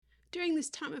During this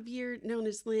time of year known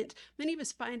as Lent, many of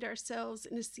us find ourselves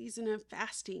in a season of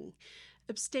fasting,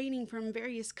 abstaining from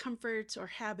various comforts or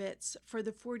habits for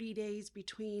the 40 days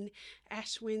between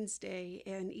Ash Wednesday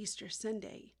and Easter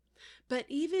Sunday. But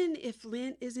even if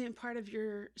Lent isn't part of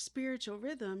your spiritual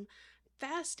rhythm,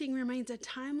 fasting remains a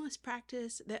timeless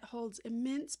practice that holds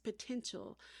immense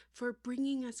potential for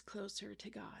bringing us closer to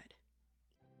God.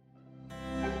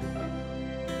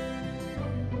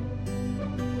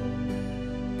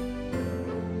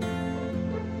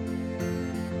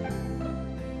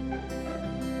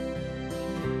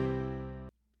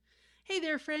 Hey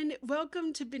there, friend.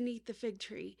 Welcome to Beneath the Fig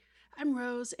Tree. I'm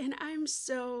Rose, and I'm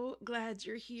so glad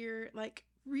you're here, like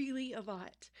really a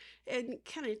lot. And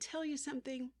can I tell you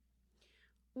something?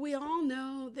 We all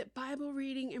know that Bible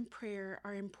reading and prayer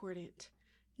are important,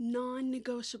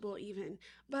 non-negotiable even,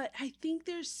 but I think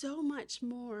there's so much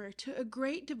more to a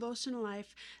great devotional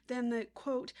life than the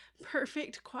quote,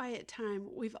 perfect quiet time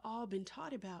we've all been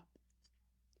taught about.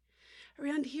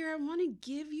 Around here, I want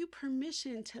to give you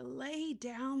permission to lay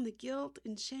down the guilt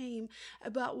and shame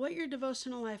about what your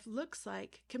devotional life looks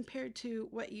like compared to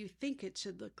what you think it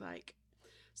should look like,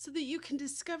 so that you can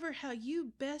discover how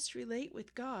you best relate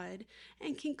with God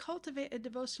and can cultivate a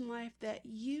devotional life that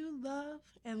you love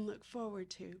and look forward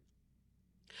to.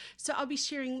 So I'll be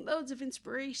sharing loads of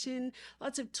inspiration,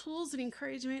 lots of tools and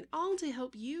encouragement, all to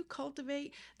help you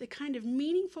cultivate the kind of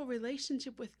meaningful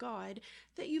relationship with God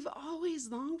that you've always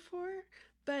longed for,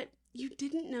 but you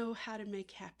didn't know how to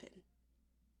make happen.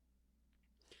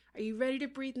 Are you ready to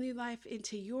breathe new life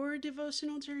into your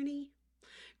devotional journey?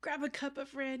 Grab a cup, of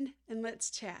friend, and let's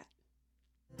chat.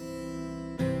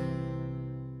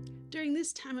 During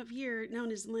this time of year known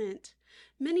as Lent,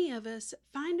 many of us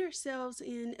find ourselves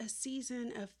in a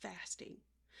season of fasting,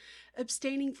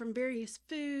 abstaining from various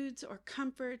foods or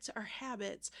comforts or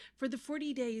habits for the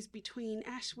 40 days between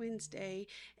Ash Wednesday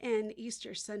and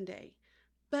Easter Sunday.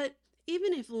 But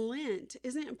even if Lent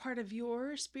isn't a part of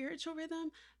your spiritual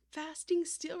rhythm, fasting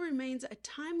still remains a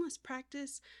timeless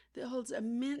practice that holds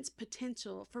immense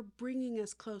potential for bringing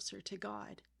us closer to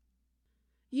God.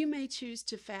 You may choose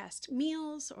to fast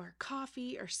meals or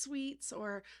coffee or sweets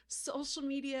or social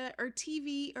media or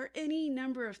TV or any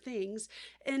number of things,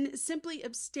 and simply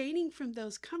abstaining from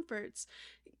those comforts,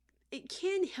 it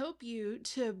can help you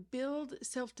to build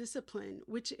self-discipline,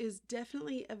 which is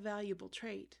definitely a valuable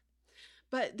trait.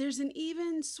 But there's an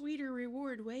even sweeter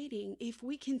reward waiting if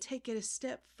we can take it a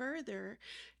step further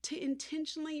to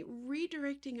intentionally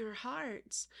redirecting our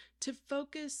hearts to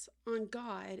focus on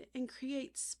God and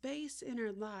create space in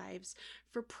our lives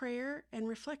for prayer and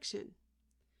reflection.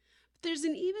 But there's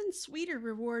an even sweeter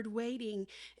reward waiting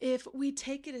if we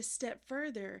take it a step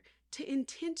further to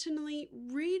intentionally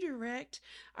redirect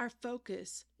our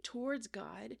focus towards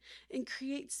God and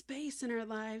create space in our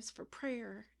lives for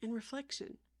prayer and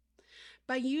reflection.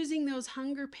 By using those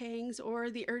hunger pangs or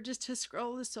the urges to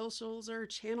scroll the socials or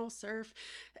channel surf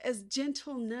as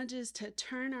gentle nudges to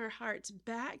turn our hearts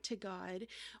back to God,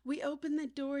 we open the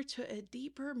door to a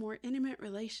deeper, more intimate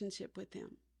relationship with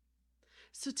Him.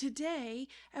 So today,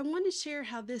 I want to share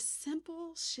how this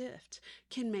simple shift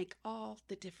can make all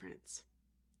the difference.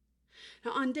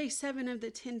 Now, on day 7 of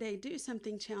the 10-day Do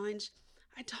Something Challenge,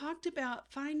 I talked about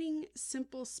finding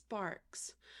simple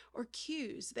sparks or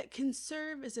cues that can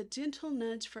serve as a gentle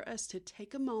nudge for us to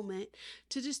take a moment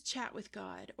to just chat with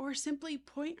God or simply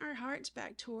point our hearts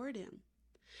back toward Him.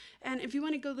 And if you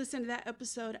want to go listen to that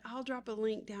episode, I'll drop a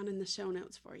link down in the show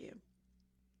notes for you.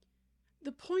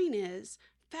 The point is,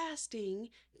 fasting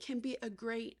can be a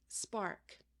great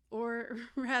spark, or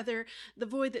rather, the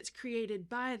void that's created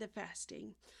by the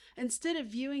fasting. Instead of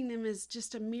viewing them as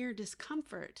just a mere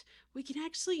discomfort, we can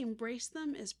actually embrace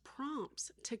them as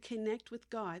prompts to connect with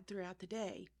God throughout the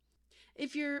day.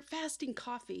 If you're fasting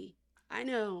coffee, I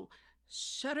know,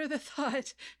 shudder the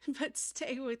thought, but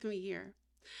stay with me here.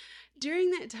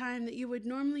 During that time that you would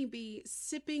normally be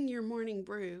sipping your morning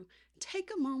brew,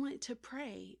 take a moment to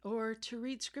pray or to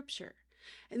read scripture.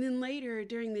 And then later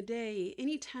during the day,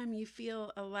 anytime you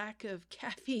feel a lack of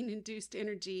caffeine-induced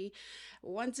energy,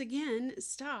 once again,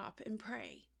 stop and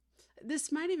pray.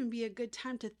 This might even be a good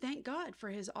time to thank God for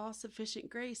His all-sufficient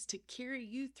grace to carry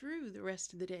you through the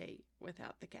rest of the day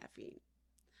without the caffeine.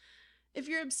 If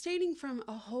you're abstaining from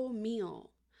a whole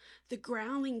meal, the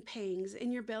growling pangs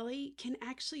in your belly can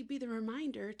actually be the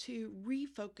reminder to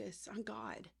refocus on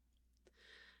God.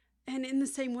 And in the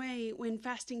same way, when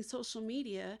fasting social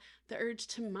media, the urge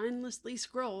to mindlessly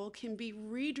scroll can be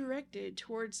redirected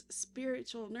towards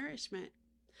spiritual nourishment.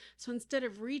 So instead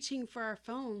of reaching for our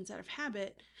phones out of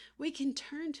habit, we can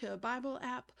turn to a Bible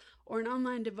app or an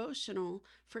online devotional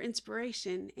for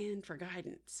inspiration and for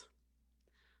guidance.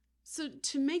 So,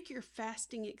 to make your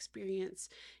fasting experience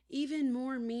even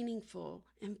more meaningful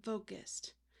and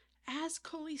focused, ask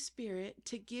Holy Spirit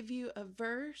to give you a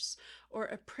verse or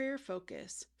a prayer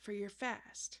focus for your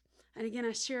fast. And again,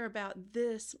 I share about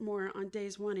this more on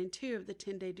days 1 and 2 of the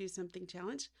 10-day Do Something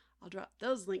Challenge. I'll drop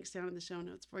those links down in the show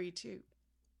notes for you too.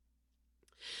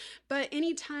 But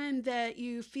anytime that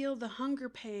you feel the hunger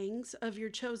pangs of your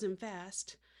chosen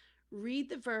fast, read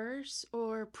the verse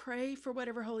or pray for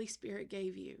whatever Holy Spirit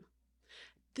gave you.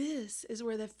 This is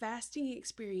where the fasting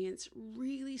experience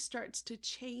really starts to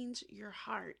change your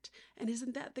heart. And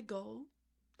isn't that the goal?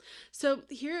 So,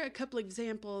 here are a couple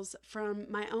examples from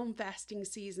my own fasting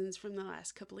seasons from the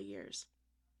last couple of years.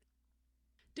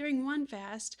 During one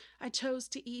fast, I chose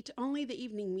to eat only the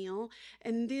evening meal,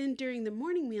 and then during the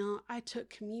morning meal, I took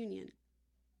communion.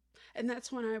 And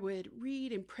that's when I would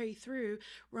read and pray through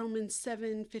Romans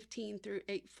 7:15 through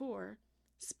 8:4,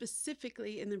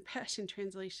 specifically in the Passion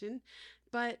Translation.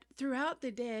 But throughout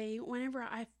the day, whenever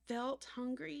I felt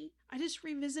hungry, I just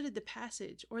revisited the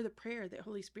passage or the prayer that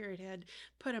Holy Spirit had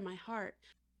put on my heart.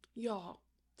 Y'all,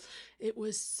 it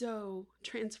was so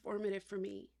transformative for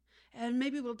me. And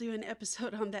maybe we'll do an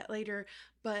episode on that later,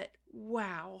 but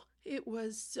wow, it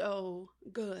was so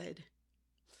good.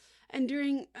 And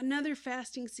during another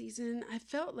fasting season, I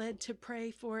felt led to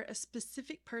pray for a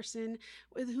specific person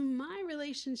with whom my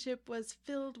relationship was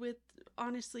filled with,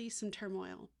 honestly, some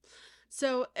turmoil.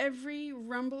 So every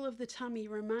rumble of the tummy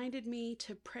reminded me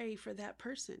to pray for that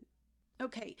person.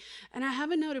 Okay, and I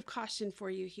have a note of caution for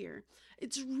you here.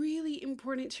 It's really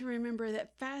important to remember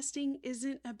that fasting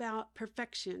isn't about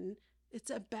perfection, it's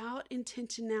about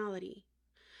intentionality.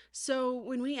 So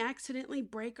when we accidentally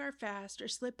break our fast or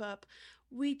slip up,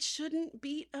 we shouldn't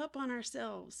beat up on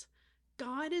ourselves.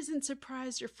 God isn't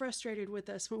surprised or frustrated with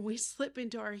us when we slip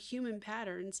into our human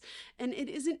patterns, and it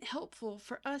isn't helpful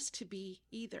for us to be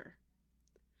either.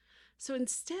 So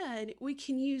instead, we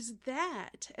can use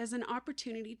that as an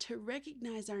opportunity to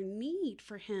recognize our need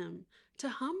for Him, to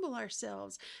humble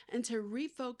ourselves, and to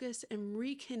refocus and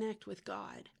reconnect with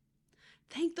God.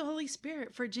 Thank the Holy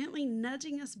Spirit for gently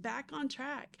nudging us back on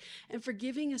track and for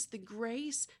giving us the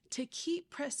grace to keep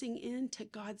pressing into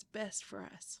God's best for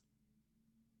us.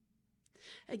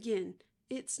 Again,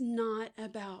 it's not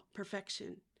about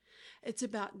perfection. It's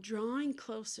about drawing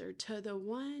closer to the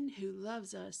one who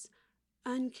loves us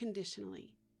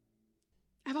unconditionally.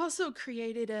 I've also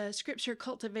created a scripture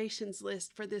cultivations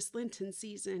list for this Lenten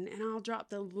season, and I'll drop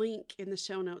the link in the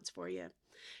show notes for you.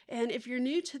 And if you're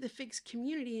new to the Figs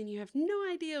community and you have no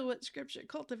idea what scripture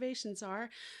cultivations are,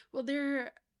 well,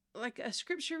 they're like a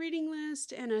scripture reading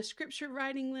list and a scripture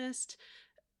writing list.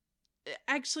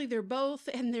 Actually, they're both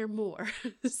and they're more.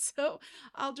 So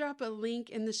I'll drop a link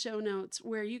in the show notes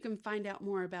where you can find out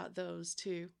more about those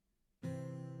too.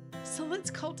 So let's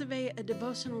cultivate a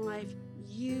devotional life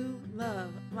you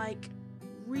love, like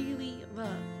really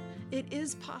love. It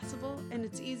is possible and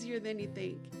it's easier than you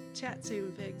think. Chat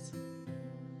soon, Figs.